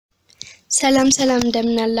ሰላም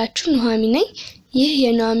እንደምን አላችሁ ኑሃሚ ነኝ ይህ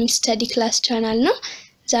የኑሃሚ ስታዲ ክላስ ቻናል ነው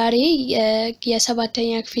ዛሬ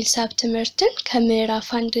የሰባተኛ ክፍል ሂሳብ ትምህርትን ከምዕራፍ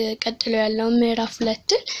 1 ቀጥሎ ያለው ምዕራፍ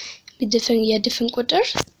 2 የድፍን ቁጥር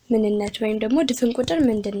ምንነት ወይም ደግሞ ድፍን ቁጥር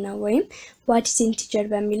ምንድነው ወይም what is integer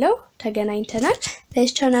በሚለው ተገናኝተናል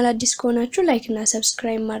ለዚህ ቻናል አዲስ ከሆናችሁ ላይክ እና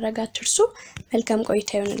ሰብስክራይብ ማድረግ አትርሱ መልካም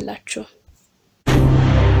ቆይታ ይሁንላችሁ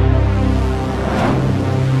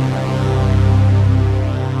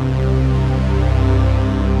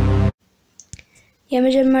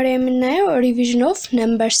የመጀመሪያው የምናየው ሪቪዥን ኦፍ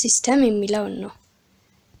ነምበር ሲስተም የሚለው ነው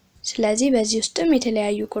ስለዚህ በዚህ ውስጥም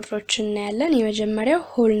የተለያዩ ቁጥሮችን እናያለን የመጀመሪያው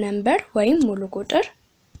ሆል ነምበር ወይም ሙሉ ቁጥር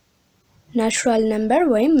ናቹራል ነምበር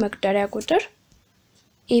ወይም መቁጠሪያ ቁጥር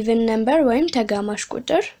ኢቭን ነምበር ወይም ተጋማሽ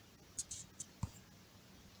ቁጥር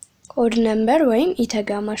ኦድ ነምበር ወይም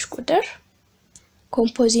ኢተጋማሽ ቁጥር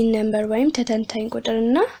ኮምፖዚት ነምበር ወይም ተተንታኝ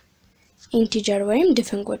ቁጥርና ኢንቲጀር ወይም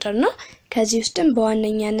ድፍን ቁጥር ነው ከዚህ ውስጥም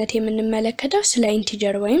በዋነኛነት የምንመለከተው ስለ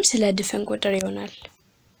ኢንቲጀር ወይም ስለ ድፍን ቁጥር ይሆናል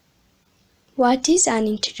what is an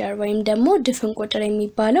integer ወይም ደግሞ ድፍን ቁጥር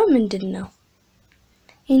የሚባለው ምንድነው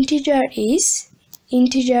integer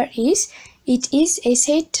is it is a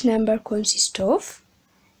set number consist of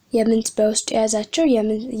የምንት በውስጡ ያዛቸው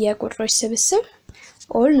የቁጥሮች ስብስብ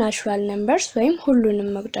all natural numbers ወይም ሁሉንም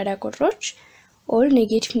መቁጠሪያ ቁጥሮች all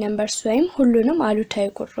negative numbers ወይም ሁሉንም አሉታዊ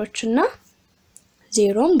ቁጥሮችና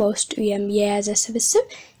ዜሮም በውስጡ የያዘ ስብስብ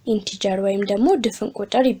integer ወይም ደግሞ ድፍን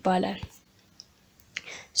ቁጥር ይባላል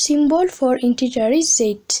symbol for integer is z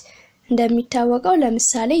እንደሚታወቀው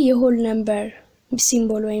ለምሳሌ የሆል ነምበር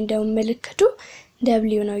ሲምቦል ወይም ደግሞ ምልክቱ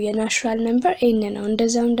w ነው የናቹራል ነምበር n ነው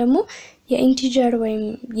እንደዛውም ደግሞ የኢንቲጀር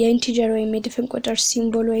ወይም የድፍን ቁጥር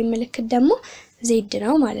ሲምቦል ወይም ምልክት ደግሞ z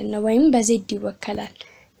ነው ማለት ነው ወይም በz ይወከላል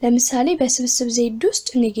ለምሳሌ በስብስብ z ውስጥ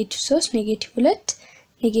 -3 -2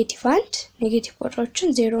 -1 ኔጌቲቭ ቁጥሮችን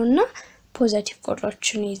 0 እና ፖዚቲቭ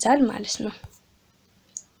ቁጥሮችን ይዛል ማለት ነው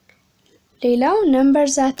ሌላው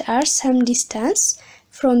numbers that are some distance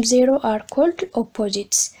from 0 are called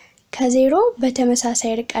opposites ከ0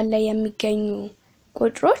 በተመሳሳይ ርቀት ላይ የሚገኙ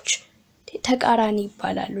ቁጥሮች ተቃራኒ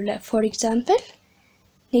ይባላሉ for example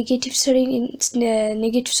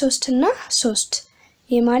 -3 እና 3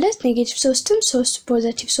 የማለት -3ም 3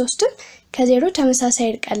 ፖዚቲቭ 3ም ከ0 ተመሳሳይ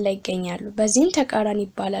ርቀት ላይ ይገኛሉ በዚህም ተቃራኒ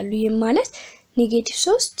ይባላሉ ይሄም ማለት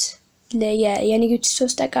 -3 የኔጌቲቭ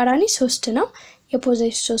 3 ተቃራኒ 3 ነው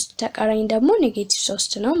የፖዚቲቭ 3 ተቃራኒ ደግሞ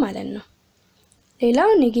 -3 ነው ማለት ነው ሌላው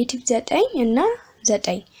 -9 እና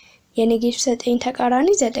 9 የኔጌቲቭ 9 ተቃራኒ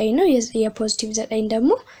 9 ነው የፖዚቲቭ 9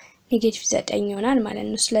 ደግሞ -9 ይሆናል ማለት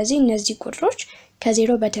ነው ስለዚህ እነዚህ ቁጥሮች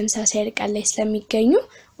ከ0 በተመሳሳይ ርቀት ላይ ስለሚገኙ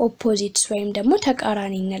opposites ወይም ደግሞ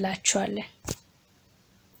ተቃራኒ እንላቸዋለን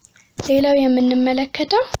ሌላው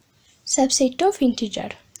የምንመለከተው subset of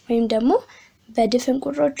integer ወይም ደግሞ በድፍን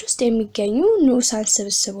ቁጥሮች ውስጥ የሚገኙ ንዑሳን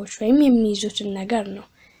ስብስቦች ወይም የሚይዙትን ነገር ነው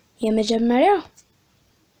የመጀመሪያው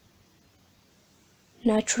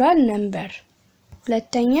natural number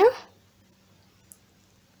ሁለተኛው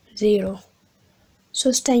 0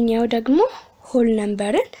 ሶስተኛው ደግሞ whole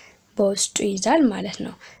numberን በውስጡ ይዛል ማለት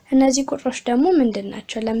ነው እነዚህ ቁጥሮች ደግሞ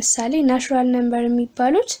ምንድናቸው ለምሳሌ ናቹራል ነምበር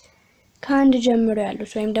የሚባሉት ከአንድ ጀምሮ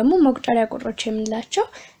ያሉት ወይም ደግሞ መቁጠሪያ ቁጥሮች የምንላቸው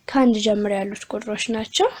ከአንድ ጀምሮ ያሉት ቁጥሮች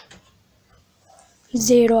ናቸው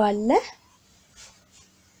 0 አለ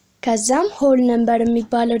ከዛም ሆል ነምበር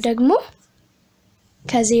የሚባለው ደግሞ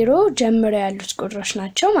ከ0 ጀምሮ ያሉት ቁጥሮች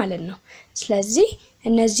ናቸው ማለት ነው ስለዚህ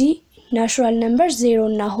እነዚህ ናቹራል ነምበር 0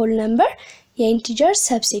 እና ሆል ነምበር የኢንቲጀር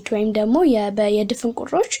ሰብሴት ወይም ደግሞ የድፍን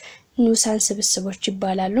ቁጥሮች ንዑሳን ስብስቦች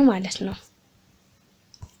ይባላሉ ማለት ነው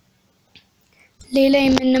ሌላ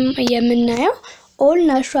የምናየው all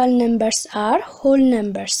natural numbers are whole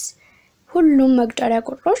numbers ሁሉም መቁጠሪያ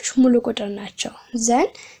ቁጥሮች ሙሉ ቁጥር ናቸው then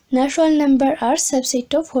natural number are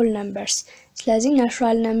subset of whole numbers ስለዚህ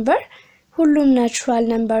natural number ሁሉም natural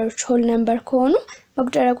numbers whole number ከሆኑ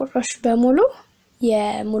መቁጠሪያ ቁጥሮች በሙሉ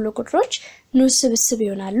የሙሉ ቁጥሮች ንዑስ ስብስብ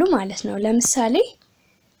ይሆናሉ ማለት ነው ለምሳሌ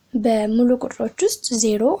በሙሉ ቁጥሮች ውስጥ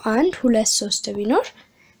 0 1 2 3 ቢኖር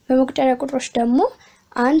በመቁጠሪያ ቁጥሮች ደግሞ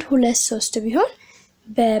 1 2 3 ቢሆን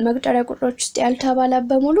በመቁጠሪያ ቁጥሮች ውስጥ ያሉት አባላት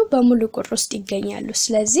በሙሉ ቁጥር ውስጥ ይገኛሉ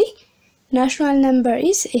ስለዚህ natural number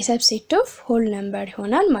is a subset of whole number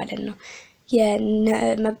ይሆናል ማለት ነው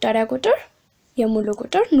የመቁጠሪያ ቁጥር የሙሉ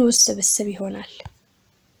ቁጥር ንዑስ ስብስብ ይሆናል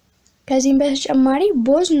ከዚህም በተጨማሪ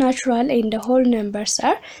both natural and whole numbers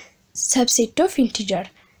are subset of integer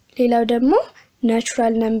ሌላው ደግሞ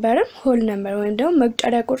natural numberም whole number ወይም ደግሞ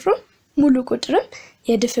መቁጠሪያ ቁጥሩ ሙሉ ቁጥርም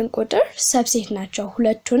የድፍን ቁጥር ሰብሴት ናቸው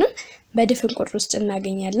ሁለቱንም በድፍን ቁጥር ውስጥ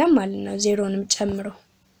እናገኛለን ማለት ነው ዜሮንም ጨምሮ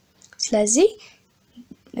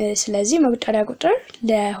ስለዚህ መቁጠሪያ ቁጥር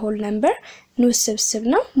ለሆል ነምበር ንዑስ ስብስብ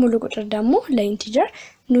ነው። ሙሉ ቁጥር ደግሞ ለኢንቲጀር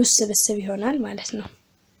ንዑስ ስብስብ ይሆናል ማለት ነው።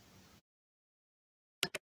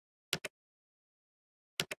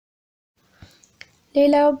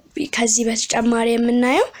 ሌላው ከዚህ በተጨማሪ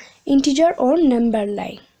የምናየው ኢንቲጀር ኦን ነምበር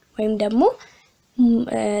ላይ ወይም ደግሞ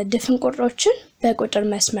ድፍን ቁጥሮችን በቁጥር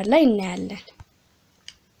መስመር ላይ እናያለን።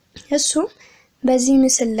 እሱም በዚህ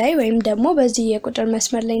ምስል ላይ ወይም ደግሞ በዚህ የቁጥር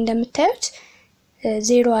መስመር ላይ እንደምታዩት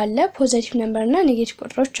 0 አለ፣ ፖዚቲቭ ነምበር እና ኔጌቲቭ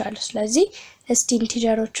ቁጥሮች አሉ። ስለዚህ እስቲ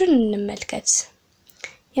ኢንቲጀሮችን እንመልከት።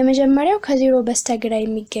 የመጀመሪያው ከ0 በስተግራ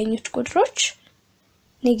የሚገኙት ቁጥሮች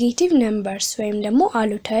ኔጌቲቭ ነምበርስ ወይም ደግሞ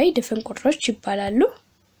አሉታዊ ድፍን ቁጥሮች ይባላሉ።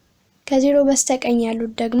 ከ0 በስተቀኝ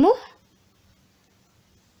ያሉት ደግሞ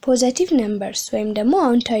ፖዚቲቭ ነምበርስ ወይም ደግሞ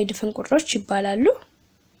አዎንታዊ ድፍን ቁጥሮች ይባላሉ።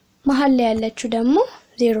 መሃል ላይ ያለችው ደግሞ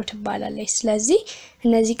 0 ትባላለች። ስለዚህ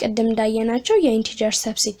እነዚህ ቅድም እንዳየናቸው የኢንቲጀር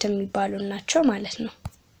ሰብሴት የሚባሉ ናቸው ማለት ነው።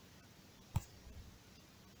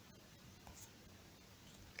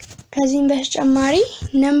 ከዚህም በተጨማሪ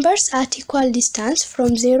numbers at equal distance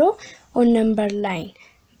from 0 on number line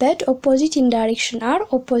but opposite in direction are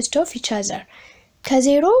opposite of each other.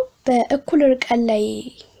 ከ0 በእኩል ርቀት ላይ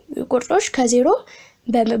ቁጥሮች ከ0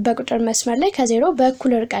 በቁጥር መስመር ላይ ከ0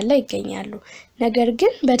 በእኩል ርቀት ላይ ይገኛሉ። ነገር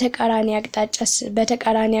ግን በተቃራኒ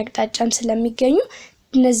አቅጣጫም ስለሚገኙ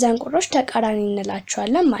እነዛን ቁጥሮች ተቃራኒ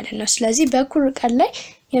እንላቸዋለን ማለት ነው። ስለዚህ በእኩል ርቀት ላይ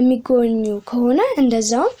የሚገኙ ከሆነ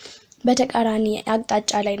እንደዛው በተቃራኒ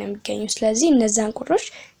አቅጣጫ ላይ ነው የሚገኙ። ስለዚህ እነዛን ቁጥሮች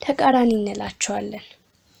ተቃራኒ እንላቸዋለን።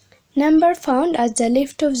 number found at the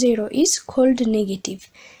left of 0 is called negative.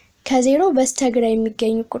 ከ0 በስተግራ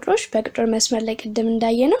የሚገኙ ቁጥሮች በቁጥር መስመር ላይ ቅድም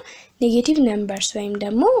እንዳየነው ኔጌቲቭ ነምበርስ ወይም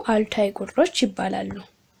ደግሞ አሉታዊ ቁጥሮች ይባላሉ።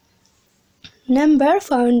 number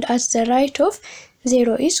found at the right of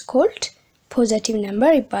 0 is called positive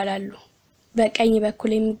number ይባላሉ። በቀኝ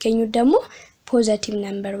በኩል የሚገኙት ደግሞ ፖዚቲቭ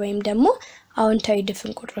ነምበር ወይም ደግሞ አዎንታዊ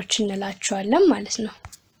ድፍን ቁጥሮች እንላቸዋለን ማለት ነው።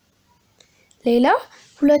 ሌላው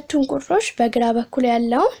ሁለቱን ቁጥሮች በግራ በኩል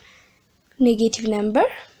ያለውን ኔጌቲቭ ነምበር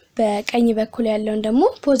በቀኝ በኩል ያለውን ደግሞ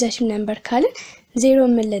ፖዚቲቭ ነምበር ካልን 0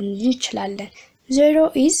 ምልን እንችላለን። 0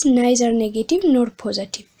 is neither negative nor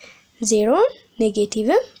positive. 0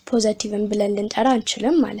 ኔጌቲቭም ፖዚቲቭም ብለን ልንጠራ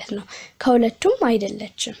አንችልም ማለት ነው። ከሁለቱም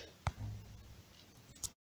አይደለችም።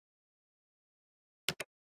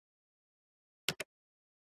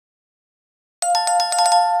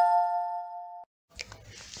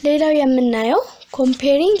 ሌላው የምናየው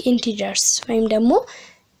comparing integers ወይም ደግሞ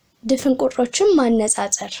ድፍን ቁጥሮችን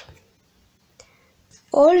ማነጻጸር።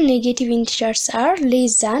 all negative integers are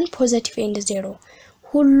less than positive and 0.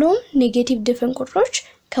 ሁሉም ኔጌቲቭ ድፍን ቁጥሮች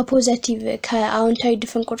ከአዎንታዊ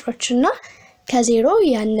ድፍን ቁጥሮችና ከ0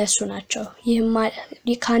 ያነሱ ናቸው። ይህም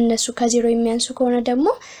ካነሱ ከ0 የሚያንሱ ከሆነ ደግሞ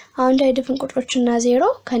አዎንታዊ ድፍን ቁጥሮችና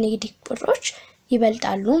 0 ከኔጌቲቭ ቁጥሮች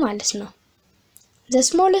ይበልጣሉ ማለት ነው። The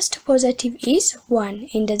smallest positive is 1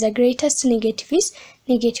 and the greatest negative is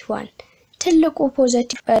 -1. ትልቁ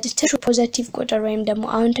ፖዚቲቭ ቁጥር ወይም ደግሞ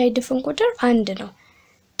አዎንታዊ ድፍን ቁጥር 1 ነው።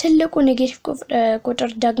 ትልቁ ኔጌቲቭ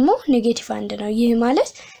ቁጥር ደግሞ -1 ነው። ይህ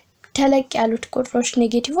ማለት ተለቅ ያሉት ቁጥሮች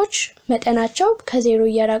ኔጌቲቮች መጠናቸው ከ0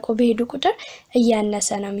 እየራቁ በሄዱ ቁጥር እያነሰ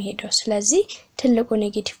ነው የሚሄደው። ስለዚህ ትልቁ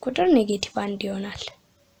ኔጌቲቭ ቁጥር -1 ይሆናል።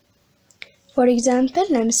 For example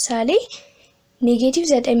ለምሳሌ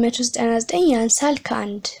 -999 ያንሳል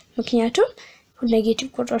ከ1 ምክንያቱም ኔጌቲቭ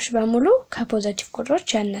ቁጥሮች በሙሉ ከፖዚቲቭ ቁጥሮች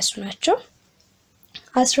ያነሱ ናቸው።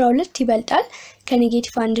 12 ይበልጣል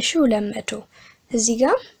ከ-1200 እዚህ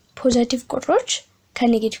ጋር ፖዚቲቭ ቁጥሮች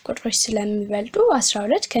ከኔጌቲቭ ቁጥሮች ስለሚበልጡ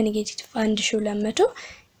 12 ከ-1200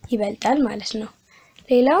 ይበልጣል ማለት ነው።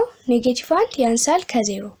 ሌላው -1 ያንሳል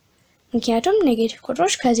ከ0 ምክንያቱም ኔጌቲቭ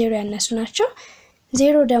ቁጥሮች ከ0 ያነሱ ናቸው።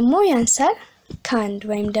 0 ደግሞ ያንሳል ከ1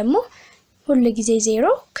 ወይም ደግሞ ሁሉ ጊዜ 0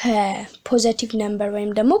 ከፖዚቲቭ ነምበር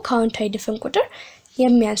ወይም ደግሞ ከአዎንታዊ ድፍን ቁጥር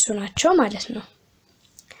የሚያንሱ ናቸው ማለት ነው።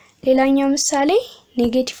 ሌላኛው ምሳሌ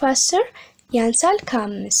 -10 ያንሳል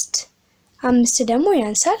ከ5 5 ደግሞ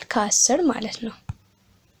ያንሳል ከ10 ማለት ነው።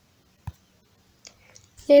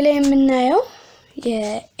 ሌላ የምናየው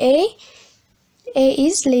a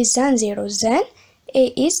is less than 0 then a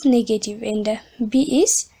is negative and b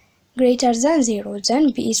is greater than 0 then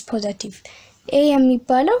b is positive. a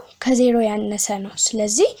የሚባለው ከ0 ያነሰ ነው።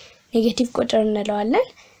 ስለዚህ ኔጌቲቭ ቁጥር እንለዋለን።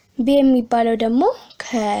 b የሚባለው ደግሞ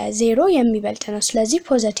ከ0 የሚበልጥ ነው። ስለዚህ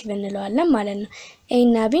ፖዚቲቭ እንለዋለን ማለት ነው። a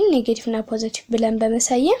እና b ኔጌቲቭ እና ፖዚቲቭ ብለን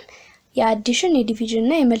በመሰየም የአዲሽን የዲቪዥን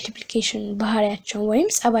እና የመልቲፕሊኬሽን ባህሪያቸውን ወይም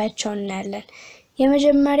ጸባያቸውን እናያለን።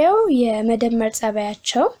 የመጀመሪያው የመደመር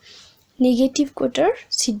ጸባያቸው ኔጌቲቭ ቁጥር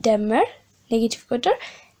ሲደመር ኔጌቲቭ ቁጥር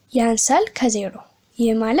ያንሳል ከ0።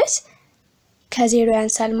 ይህ ማለት ከ0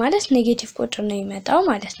 ያንሳል ማለት ኔጌቲቭ ቁጥር ነው የሚመጣው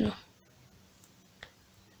ማለት ነው።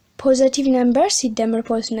 ፖዚቲቭ ነምበር ሲደመር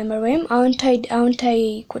ፖዚቲቭ ነምበር ወይም አውንታዊ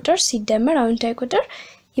ቁጥር ሲደመር አውንታዊ ቁጥር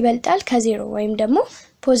ይበልጣል ከ0 ወይም ደግሞ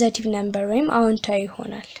ፖዚቲቭ ነምበር ወይም አውንታዊ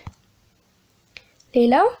ይሆናል።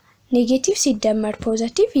 ሌላው ኔጌቲቭ ሲደመር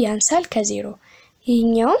ፖዚቲቭ ያንሳል ከ0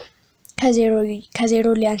 ይሄኛው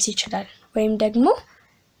ከ0 ሊያንስ ይችላል ወይም ደግሞ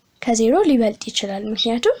ከ0 ሊበልጥ ይችላል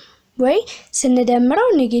ምክንያቱም ወይ ስንደምረው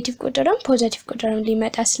ኔጌቲቭ ቁጥርም ፖዚቲቭ ቁጥርም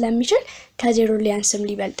ሊመጣ ስለሚችል ከ0 ሊያንስም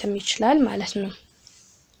ሊበልጥም ይችላል ማለት ነው።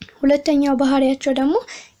 ሁለተኛው ባህሪያቸው ደግሞ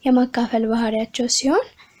የማካፈል ባህሪያቸው ሲሆን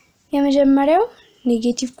የመጀመሪያው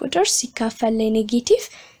ኔጌቲቭ ቁጥር ሲካፈል ለኔጌቲቭ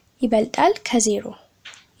ይበልጣል ከ0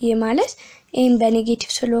 ይህ ማለት ኤም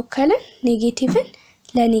በኔጌቲቭ ስለወከለ ኔጌቲቭን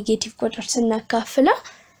ለኔጌቲቭ ቁጥር ስናካፍለው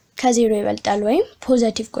ከ0 ይበልጣል ወይም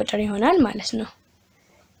ፖዚቲቭ ቁጥር ይሆናል ማለት ነው።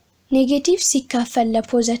 ኔጌቲቭ ሲካፈል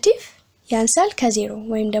ለፖዚቲቭ ያንሳል ከ0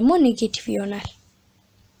 ወይም ደግሞ ኔጌቲቭ ይሆናል።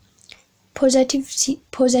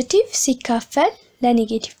 ፖዚቲቭ ሲካፈል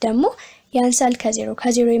ለኔጌቲቭ ደግሞ ያንሳል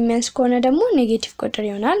ከ0 የሚያንስ ከሆነ ደግሞ ኔጌቲቭ ቁጥር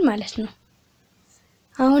ይሆናል ማለት ነው።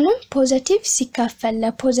 አሁንም ፖዚቲቭ ሲካፈል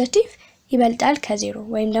ለፖዚቲቭ ይበልጣል ከ0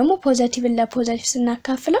 ወይም ደግሞ ፖዚቲቭን ለፖዚቲቭ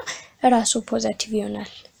ስናካፍለው ራሱ ፖዚቲቭ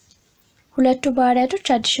ይሆናል። ሁለቱ ባህሪያቶች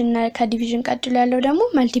አዲሽን እና ከዲቪዥን ቀጥሎ ያለው ደግሞ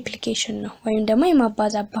መልቲፕሊኬሽን ነው ወይም ደግሞ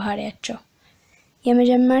የማባዛት ባህሪያቸው።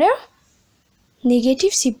 የመጀመሪያው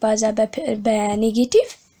ኔጌቲቭ ሲባዛ በኔጌቲቭ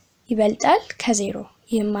ይበልጣል ከ0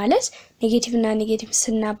 ይህ ማለት ኔጌቲቭ እና ኔጌቲቭ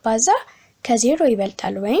ስናባዛ ከ0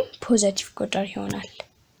 ይበልጣል ወይም ፖዚቲቭ ቁጥር ይሆናል።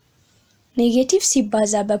 ኔጌቲቭ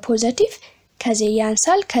ሲባዛ በፖዚቲቭ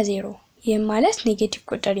ያንሳል ከ0 ይህ ማለት ኔጌቲቭ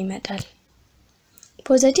ቁጥር ይመጣል።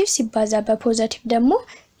 ፖዚቲቭ ሲባዛ በፖዚቲቭ ደግሞ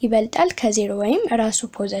ይበልጣል ከ0 ወይም ራሱ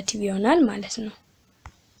ፖዚቲቭ ይሆናል ማለት ነው።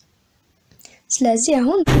 ስለዚህ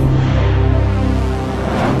አሁን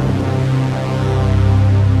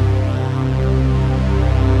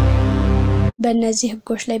በእነዚህ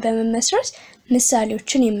ህጎች ላይ በመመስረት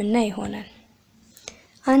ምሳሌዎችን የምናይ ይሆናል።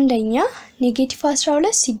 አንደኛ ኔጌቲቭ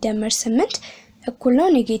 12 ሲደመር 8 እኩል ነው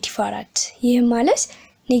ኔጌቲቭ 4 ይህ ማለት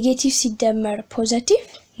ኔጌቲቭ ሲደመር ፖዚቲቭ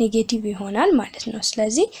ኔጌቲቭ ይሆናል ማለት ነው።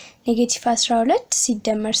 ስለዚህ ኔጌቲቭ 12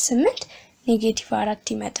 ሲደመር 8 ኔጌቲቭ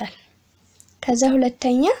 4 ይመጣል። ከዛ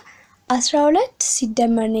ሁለተኛ 12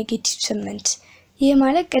 ሲደመር ኔጌቲቭ 8 ይህ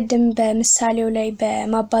ማለት ቀደም በምሳሌው ላይ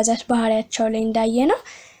በማባዛት ባህሪያቸው ላይ እንዳየነው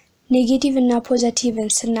ኔጌቲቭ እና ፖዚቲቭን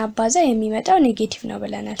ስናባዛ የሚመጣው ኔጌቲቭ ነው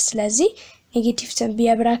ብለናል። ስለዚህ ኔጌቲቭ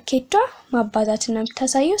በብራኬቷ ማባዛትን ነው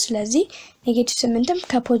የምታሳየው። ስለዚህ ኔጌቲቭ 8ም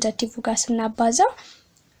ከፖዚቲቭ ጋር ስናባዛው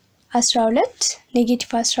 12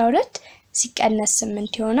 ኔጌቲቭ 12 ሲቀነስ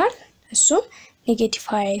 8 ይሆናል እሱም ኔጌቲቭ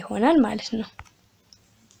 20 ይሆናል ማለት ነው።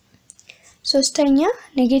 ሶስተኛ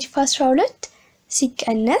ኔጌቲቭ 12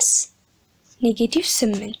 ሲቀነስ ኔጌቲቭ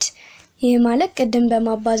 8 ይህ ማለት ቀደም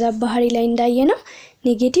በማባዛት ባህሪ ላይ እንዳየነው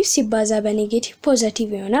ኔጌቲቭ ሲባዛ በኔጌቲቭ ፖዚቲቭ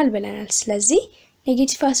ይሆናል ብለናል። ስለዚህ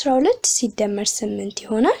ኔጌቲቭ 12 ሲደመር 8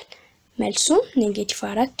 ይሆናል መልሱም ኔጌቲቭ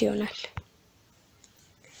 4 ይሆናል።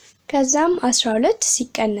 ከዛም 12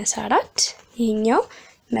 ሲቀነስ 4 ይሄኛው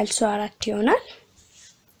መልሱ 4 ይሆናል።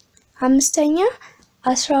 አምስተኛ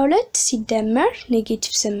 12 ሲደመር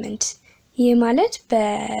ኔጌቲቭ 8 ይህ ማለት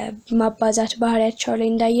በማባዛት ባህሪያቸው ላይ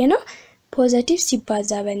እንዳየነው ፖዚቲቭ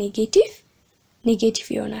ሲባዛ በኔጌቲቭ ኔጌቲቭ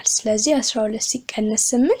ይሆናል። ስለዚህ 12 ሲቀነስ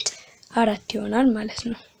 8 4 ይሆናል ማለት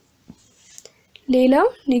ነው። ሌላው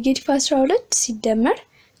ኔጌቲቭ 12 ሲደመር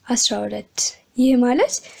 12 ይህ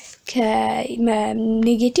ማለት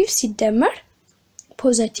ከኔጌቲቭ ሲደመር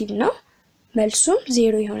ፖዚቲቭ ነው መልሱም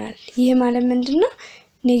 0 ይሆናል። ይህ ማለት ምንድነው?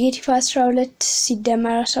 ኔጌቲቭ 12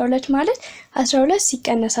 ሲደመር 12 ማለት 12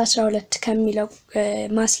 ሲቀነስ 12 ከሚለው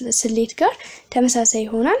ስሌት ጋር ተመሳሳይ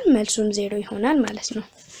ይሆናል መልሱም 0 ይሆናል ማለት ነው።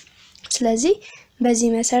 ስለዚህ በዚህ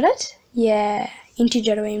መሰረት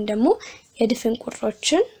የኢንቲጀር ወይም ደግሞ የድፍን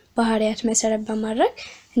ቁጥሮችን ባህሪያት መሰረት በማድረግ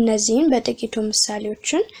እነዚህን በጥቂቱ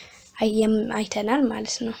ምሳሌዎችን አይተናል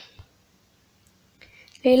ማለት ነው።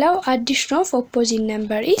 ሌላው addition of opposite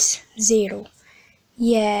number is 0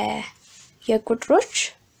 የቁጥሮች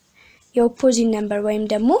የኦፖዚት ነምበር ወይም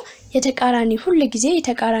ደግሞ የተቃራኒ ሁሉ ጊዜ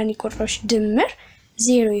የተቃራኒ ቁጥሮች ድምር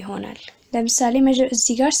 0 ይሆናል። ለምሳሌ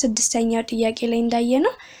እዚህ ጋር ስድስተኛው ጥያቄ ላይ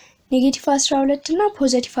እንዳየነው ኔጌቲቭ 12 እና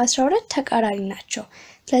ፖዚቲቭ 12 ተቃራኒ ናቸው።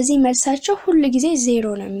 ስለዚህ መልሳቸው ሁሉ ጊዜ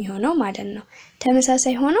 0 ነው የሚሆነው ማለት ነው።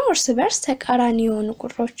 ተመሳሳይ ሆነው እርስ በርስ ተቃራኒ የሆኑ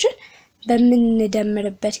ቁጥሮችን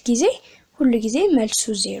በምንደምርበት ጊዜ ሁሉ ጊዜ መልሱ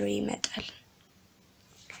 0 ይመጣል።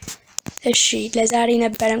 እሺ ለዛሬ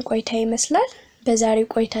ነበረን ቆይታ ይመስላል። በዛሬው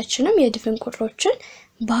ቆይታችንም የድፍን ቁጥሮችን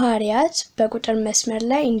ባህሪያት በቁጥር መስመር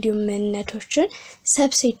ላይ እንዲሁም ምንነቶችን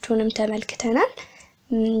ሰብሴቱንም ተመልክተናል።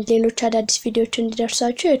 ሌሎች አዳዲስ ቪዲዮዎች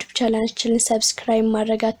እንዲደርሳችሁ የዩቲዩብ ቻናላችንን ሰብስክራይብ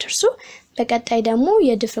ማድረግ አትርሱ። በቀጣይ ደግሞ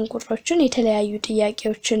የድፍን ቁጥሮችን የተለያዩ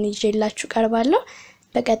ጥያቄዎችን ይዤላችሁ ቀርባለሁ።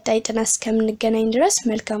 በቀጣይ ጥናት እስከምንገናኝ ድረስ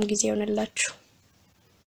መልካም ጊዜ ይሁንላችሁ።